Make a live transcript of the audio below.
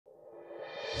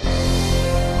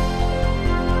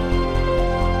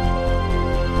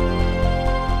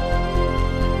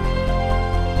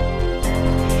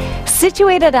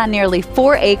Situated on nearly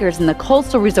 4 acres in the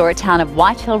coastal resort town of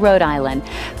Watch Hill, Rhode Island,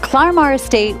 Clarmar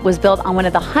Estate was built on one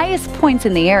of the highest points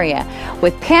in the area,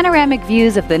 with panoramic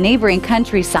views of the neighboring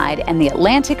countryside and the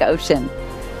Atlantic Ocean.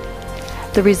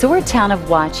 The resort town of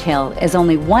Watch Hill is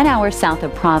only 1 hour south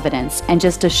of Providence and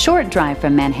just a short drive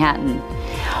from Manhattan.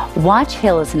 Watch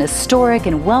Hill is an historic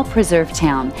and well-preserved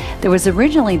town that was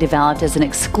originally developed as an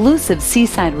exclusive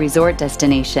seaside resort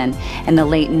destination in the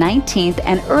late 19th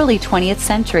and early 20th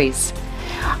centuries.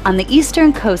 On the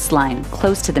eastern coastline,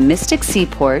 close to the Mystic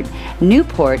Seaport,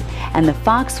 Newport, and the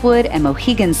Foxwood and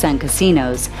Mohegan Sun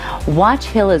casinos, Watch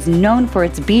Hill is known for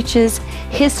its beaches,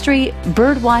 history,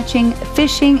 birdwatching,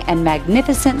 fishing, and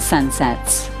magnificent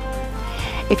sunsets.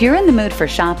 If you're in the mood for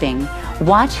shopping,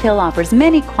 Watch Hill offers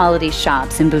many quality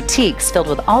shops and boutiques filled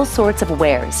with all sorts of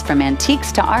wares, from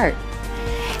antiques to art.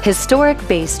 Historic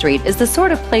Bay Street is the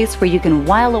sort of place where you can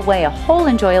while away a whole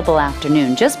enjoyable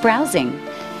afternoon just browsing.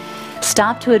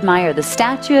 Stop to admire the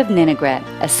statue of Ninigret,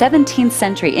 a 17th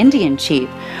century Indian chief,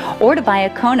 or to buy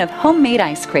a cone of homemade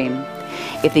ice cream.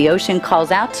 If the ocean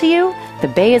calls out to you, the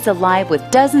bay is alive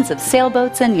with dozens of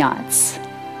sailboats and yachts.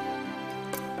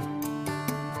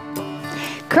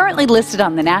 Currently listed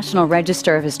on the National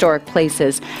Register of Historic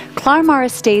Places, Clarmar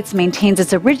Estates maintains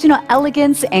its original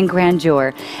elegance and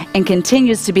grandeur and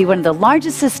continues to be one of the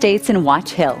largest estates in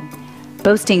Watch Hill.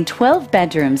 Boasting 12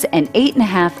 bedrooms and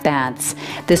 8.5 baths,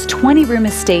 this 20-room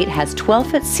estate has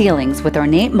 12-foot ceilings with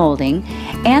ornate molding,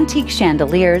 antique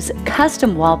chandeliers,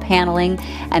 custom wall paneling,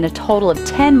 and a total of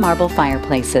 10 marble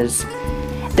fireplaces.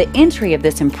 The entry of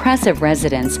this impressive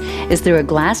residence is through a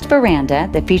glassed veranda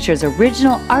that features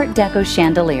original Art Deco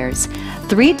chandeliers,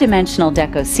 3-dimensional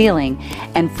deco ceiling,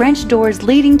 and French doors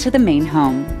leading to the main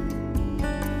home.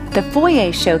 The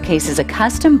foyer showcases a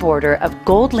custom border of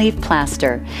gold leaf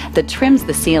plaster that trims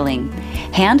the ceiling,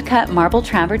 hand-cut marble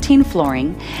travertine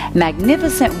flooring,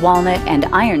 magnificent walnut and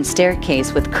iron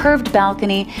staircase with curved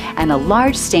balcony, and a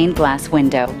large stained glass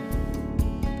window.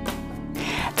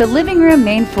 The living room,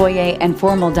 main foyer, and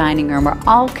formal dining room are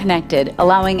all connected,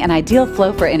 allowing an ideal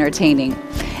flow for entertaining.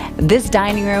 This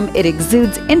dining room, it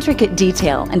exudes intricate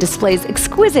detail and displays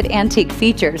exquisite antique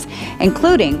features,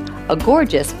 including a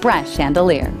gorgeous brass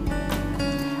chandelier.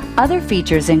 Other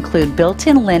features include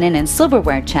built-in linen and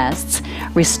silverware chests,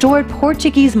 restored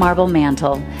Portuguese marble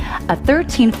mantel, a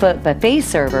 13-foot buffet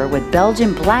server with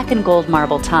Belgian black and gold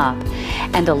marble top,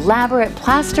 and elaborate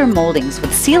plaster moldings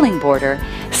with ceiling border,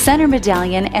 center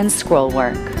medallion, and scroll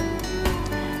work.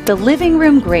 The living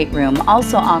room great room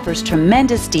also offers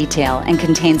tremendous detail and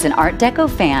contains an Art Deco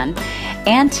fan,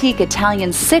 antique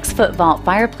Italian 6-foot vault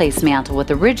fireplace mantel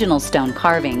with original stone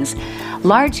carvings,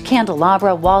 large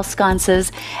candelabra wall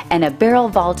sconces, and a barrel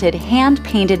vaulted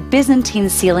hand-painted Byzantine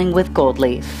ceiling with gold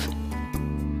leaf.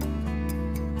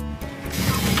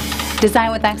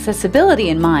 Designed with accessibility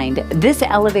in mind, this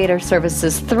elevator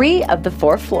services 3 of the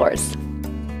 4 floors.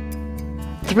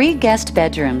 3 guest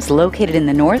bedrooms located in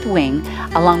the north wing,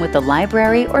 along with the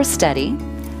library or study,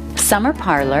 summer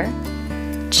parlor,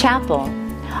 chapel,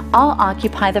 all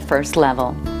occupy the first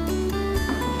level.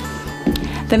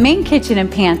 The main kitchen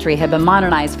and pantry have been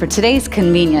modernized for today's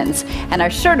convenience and are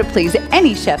sure to please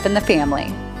any chef in the family.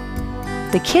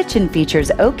 The kitchen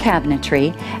features oak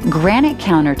cabinetry, granite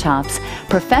countertops,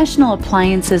 professional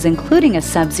appliances including a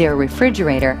Sub-Zero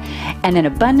refrigerator, and an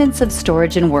abundance of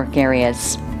storage and work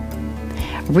areas.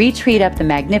 Retreat up the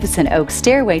magnificent oak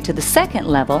stairway to the second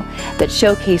level that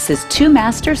showcases 2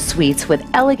 master suites with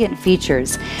elegant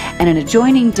features and an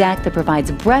adjoining deck that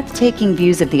provides breathtaking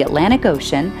views of the Atlantic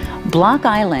Ocean, Block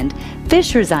Island,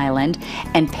 Fisher's Island,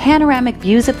 and panoramic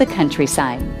views of the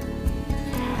countryside.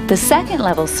 The second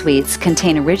level suites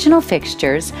contain original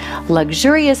fixtures,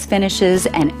 luxurious finishes,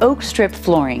 and oak strip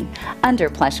flooring under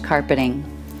plush carpeting.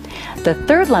 The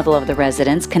third level of the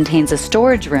residence contains a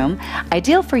storage room,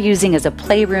 ideal for using as a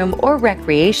playroom or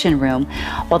recreation room,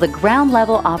 while the ground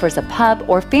level offers a pub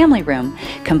or family room,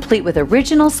 complete with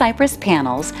original cypress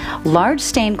panels, large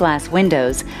stained glass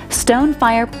windows, stone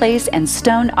fireplace, and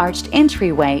stone arched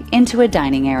entryway into a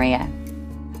dining area.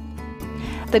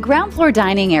 The ground floor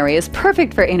dining area is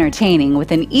perfect for entertaining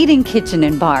with an eating kitchen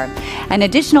and bar, and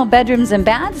additional bedrooms and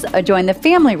baths adjoin the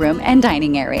family room and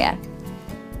dining area.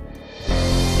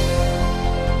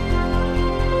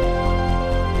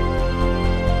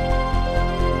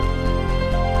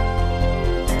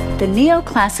 The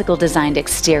neoclassical designed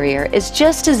exterior is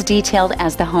just as detailed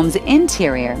as the home's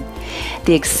interior.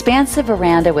 The expansive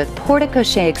veranda with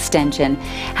porte-cochere extension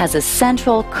has a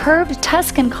central curved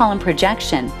Tuscan column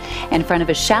projection in front of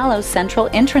a shallow central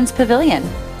entrance pavilion.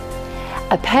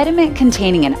 A pediment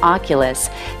containing an oculus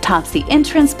tops the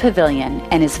entrance pavilion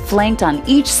and is flanked on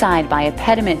each side by a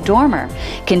pediment dormer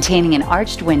containing an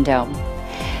arched window.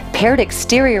 Paired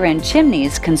exterior and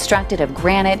chimneys constructed of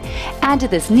granite add to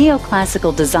this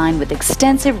neoclassical design with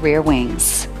extensive rear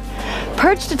wings.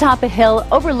 Perched atop a hill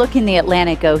overlooking the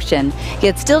Atlantic Ocean,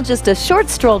 yet still just a short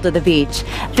stroll to the beach,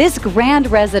 this grand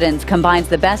residence combines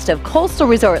the best of coastal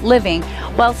resort living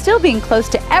while still being close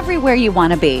to everywhere you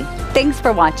want to be. Thanks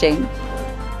for watching.